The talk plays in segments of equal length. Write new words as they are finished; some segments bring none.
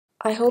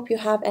I hope you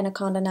have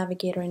Anaconda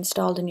Navigator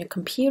installed in your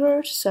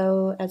computer.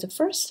 So as a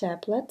first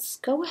step, let's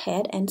go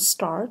ahead and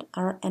start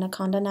our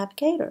Anaconda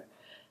Navigator.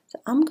 So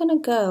I'm going to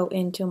go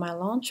into my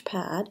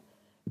Launchpad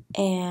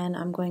and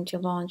I'm going to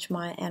launch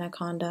my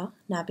Anaconda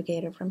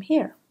Navigator from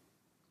here.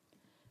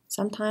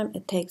 Sometimes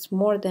it takes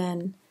more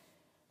than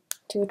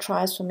 2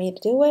 tries for me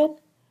to do it.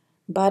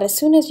 But as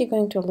soon as you're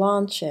going to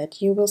launch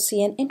it, you will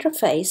see an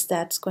interface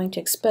that's going to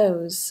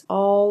expose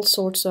all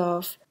sorts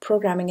of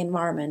programming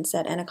environments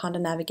that Anaconda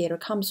Navigator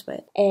comes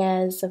with.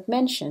 As I've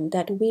mentioned,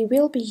 that we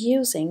will be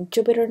using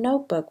Jupyter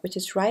Notebook, which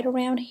is right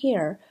around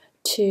here,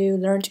 to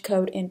learn to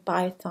code in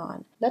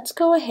Python. Let's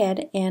go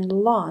ahead and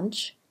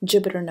launch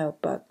Jupyter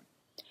Notebook.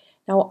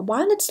 Now,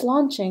 while it's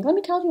launching, let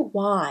me tell you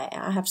why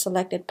I have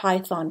selected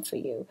Python for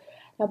you.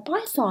 Now,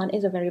 Python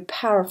is a very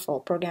powerful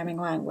programming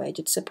language.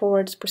 It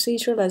supports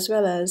procedural as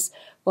well as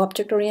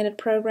object-oriented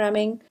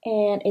programming,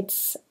 and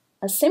it's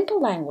a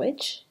simple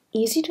language,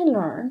 easy to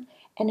learn,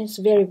 and it's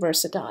very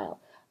versatile.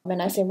 When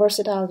I say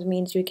versatile, it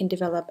means you can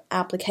develop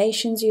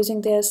applications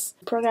using this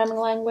programming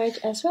language,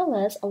 as well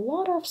as a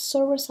lot of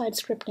server-side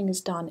scripting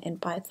is done in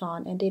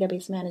Python and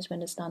database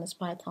management is done as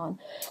Python.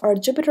 Our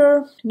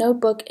Jupyter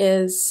Notebook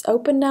is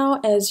open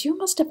now. As you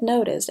must have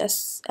noticed,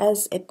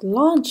 as it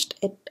launched,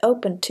 it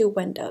opened 2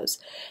 windows.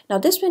 Now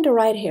this window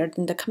right here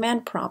in the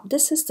command prompt,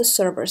 this is the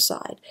server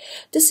side.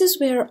 This is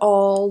where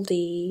all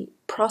the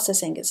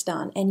processing is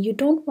done, and you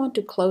don't want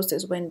to close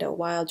this window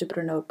while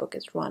Jupyter Notebook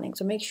is running.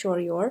 So make sure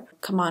your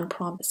command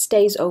prompt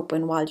stays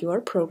open while you are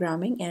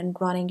programming and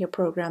running your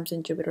programs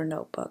in Jupyter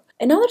Notebook.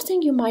 Another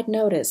thing you might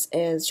notice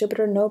is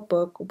Jupyter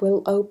Notebook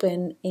will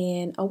open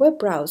in a web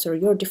browser,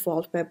 your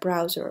default web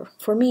browser.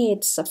 For me,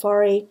 it's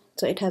Safari,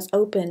 so it has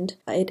opened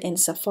it in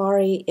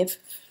Safari. If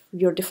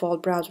your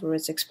default browser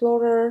is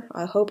Explorer,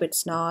 I hope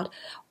it's not,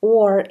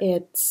 or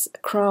it's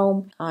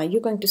Chrome,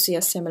 you're going to see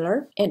a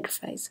similar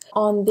interface.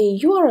 On the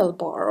URL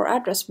bar or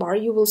address bar,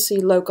 you will see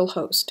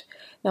localhost.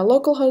 Now,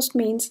 localhost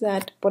means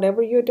that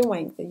whatever you're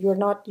doing, you're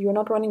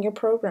not running your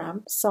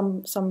program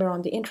somewhere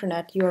on the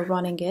internet, you're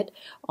running it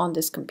on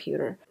this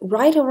computer.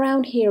 Right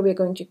around here, we're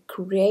going to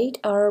create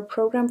our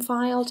program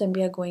files and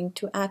we are going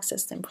to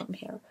access them from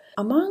here.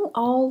 Among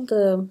all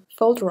the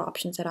folder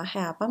options that I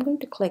have, I'm going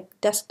to click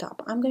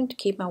desktop. I'm going to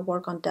keep my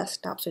work on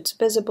desktop so it's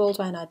visible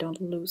and I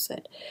don't lose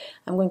it.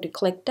 I'm going to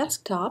click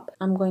desktop.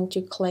 I'm going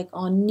to click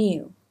on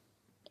new,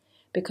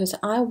 because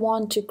I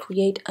want to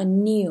create a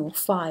new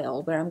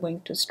file where I'm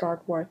going to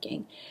start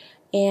working.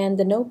 And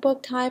the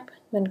notebook type,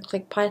 I'm going to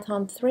click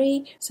Python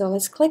 3. So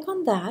let's click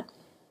on that.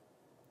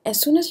 As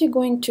soon as you're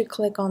going to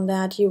click on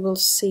that, you will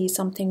see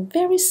something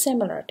very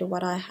similar to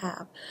what I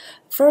have.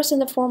 First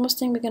and the foremost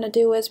thing we're going to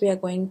do is we are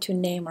going to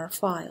name our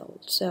file.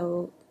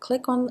 So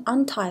click on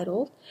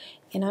Untitled,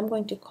 and I'm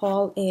going to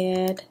call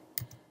it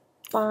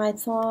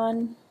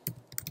Python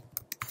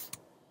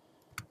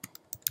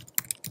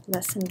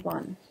Lesson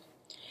 1.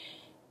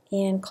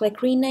 And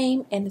click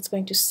rename, and it's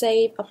going to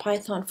save a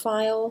Python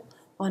file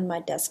on my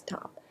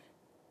desktop.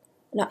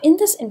 Now in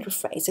this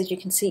interface, as you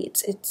can see,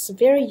 it's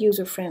very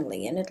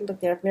user-friendly, and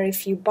there are very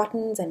few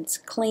buttons and it's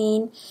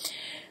clean.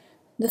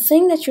 The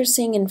thing that you're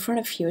seeing in front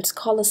of you, it's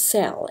called a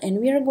cell, and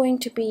we are going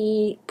to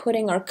be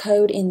putting our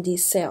code in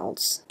these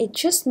cells. It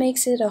just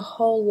makes it a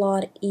whole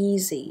lot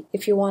easy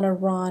if you want to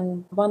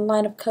run one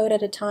line of code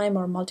at a time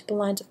or multiple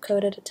lines of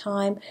code at a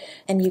time,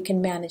 and you can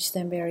manage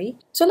them very.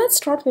 So let's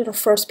start with our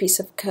first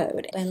piece of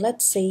code, and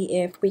let's see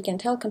if we can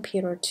tell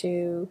computer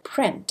to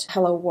print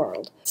hello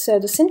world. So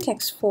the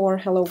syntax for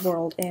hello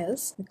world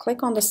is,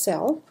 click on the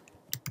cell,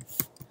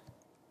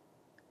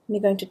 we're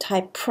going to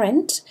type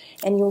print,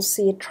 and you'll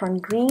see it turn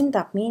green.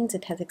 That means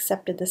it has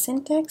accepted the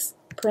syntax.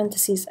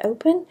 Parentheses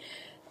open,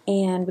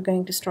 and we're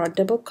going to start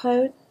double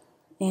quote,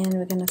 and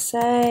we're going to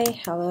say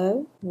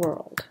hello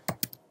world.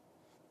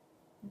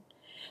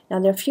 Now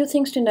there are a few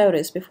things to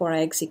notice before I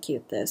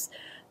execute this.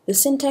 The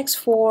syntax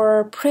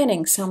for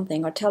printing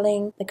something or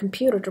telling the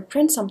computer to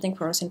print something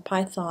for us in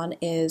Python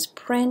is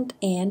print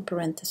and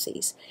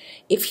parentheses.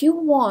 If you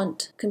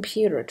want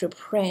computer to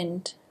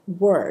print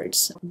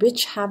words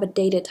which have a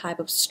data type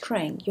of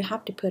string, you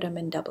have to put them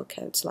in double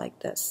quotes like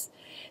this.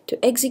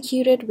 To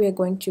execute it, we are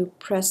going to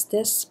press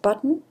this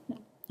button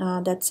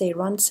that say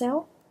run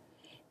cell,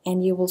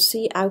 and you will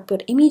see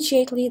output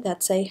immediately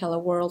that say hello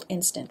world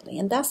instantly.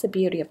 And that's the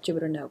beauty of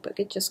Jupyter Notebook.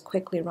 It just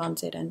quickly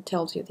runs it and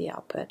tells you the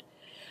output.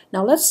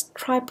 Now let's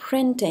try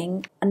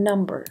printing a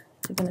number.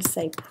 You're going to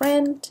say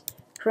print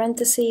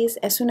parentheses.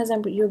 As soon as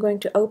you're going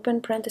to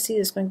open parentheses,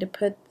 it's going to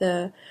put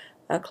the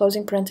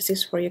closing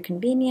parentheses for your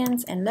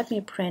convenience, and let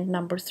me print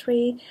number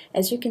 3.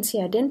 As you can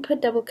see, I didn't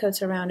put double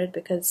quotes around it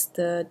because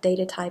the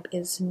data type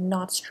is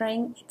not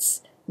string,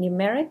 it's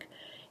numeric,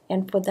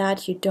 and for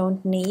that you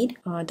don't need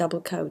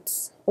double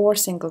quotes or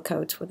single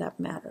quotes for that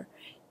matter.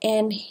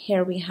 And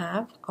here we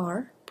have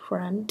our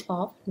print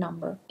of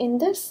number. In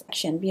this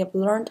section, we have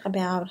learned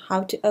about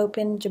how to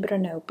open Jupyter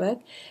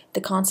Notebook, the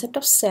concept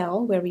of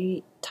cell where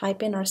we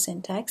type in our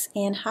syntax,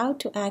 and how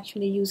to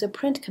actually use a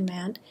print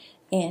command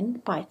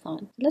in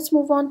Python. Let's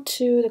move on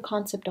to the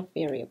concept of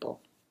variable.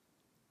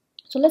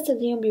 So let's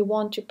assume we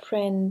want to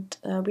print,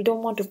 we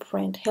don't want to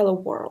print hello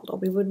world, or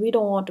we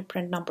don't want to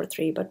print number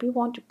 3, but we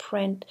want to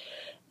print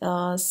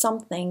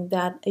something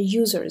that a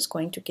user is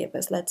going to give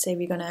us. Let's say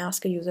we're going to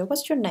ask a user,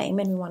 what's your name?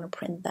 And we want to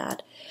print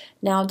that.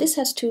 Now this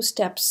has 2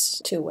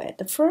 steps to it.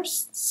 The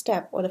first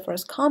step, or the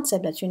first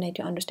concept that you need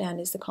to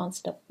understand, is the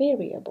concept of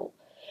variable.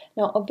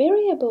 Now a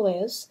variable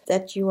is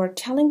that you are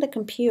telling the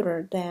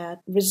computer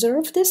that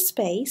reserve this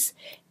space,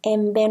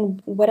 and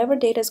then whatever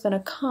data is going to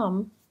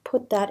come,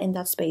 put that in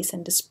that space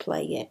and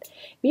display it.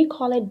 We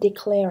call it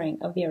declaring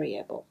a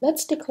variable.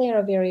 Let's declare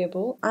a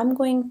variable. I'm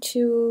going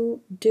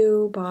to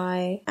do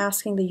by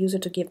asking the user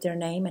to give their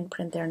name and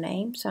print their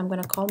name. So I'm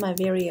going to call my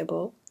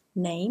variable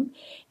name,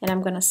 and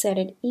I'm going to set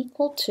it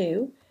equal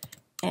to,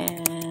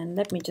 and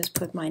let me just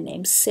put my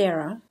name,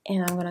 Sarah,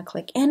 and I'm going to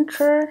click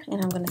enter,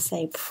 and I'm going to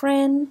say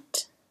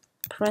print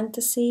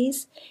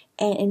parentheses,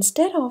 and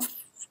instead of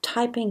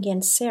typing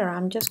in Sarah,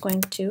 I'm just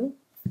going to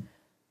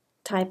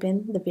type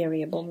in the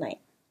variable name.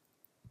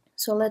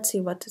 So let's see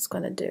what it's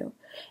going to do.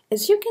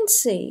 As you can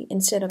see,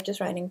 instead of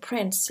just writing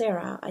print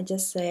Sarah, I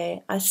just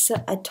say, I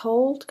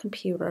told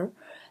computer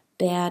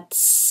that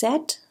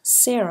set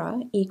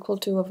Sarah equal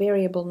to a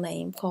variable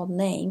name called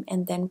name,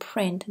 and then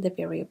print the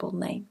variable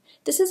name.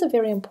 This is a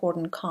very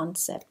important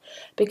concept,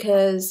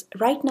 because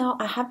right now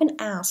I haven't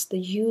asked the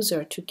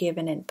user to give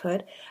an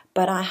input,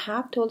 but I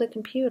have told the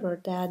computer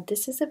that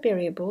this is a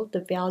variable,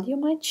 the value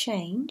might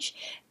change,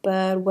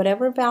 but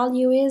whatever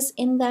value is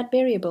in that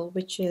variable,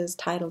 which is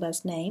titled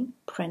as name,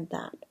 print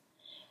that.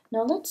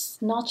 Now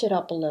let's notch it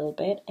up a little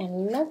bit,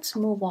 and let's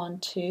move on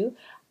to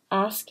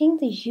asking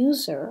the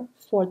user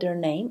for their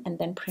name and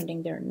then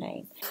printing their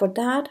name. For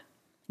that,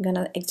 I'm going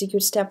to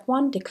execute step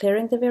 1,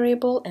 declaring the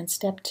variable, and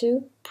step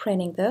 2,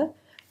 printing the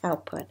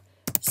output.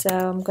 So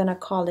I'm going to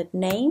call it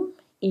name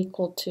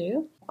equal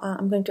to,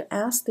 I'm going to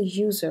ask the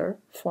user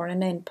for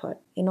an input.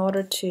 In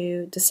order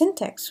to, the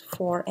syntax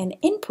for an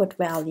input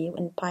value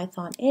in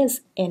Python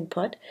is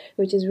input,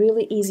 which is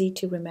really easy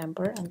to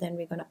remember, and then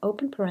we're going to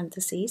open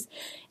parentheses,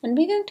 and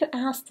we're going to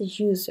ask the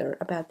user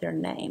about their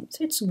name.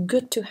 So it's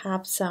good to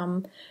have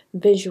some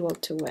visual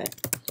to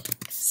it.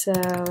 So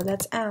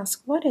let's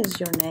ask, what is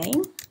your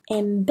name?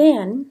 And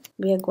then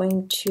we are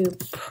going to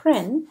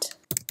print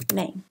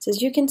name. So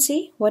as you can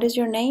see, what is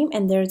your name?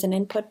 And there's an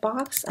input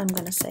box. I'm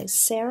going to say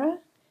Sarah,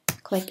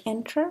 click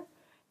enter,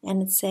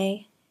 and it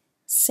say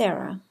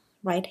Sarah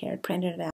right here, it printed it out.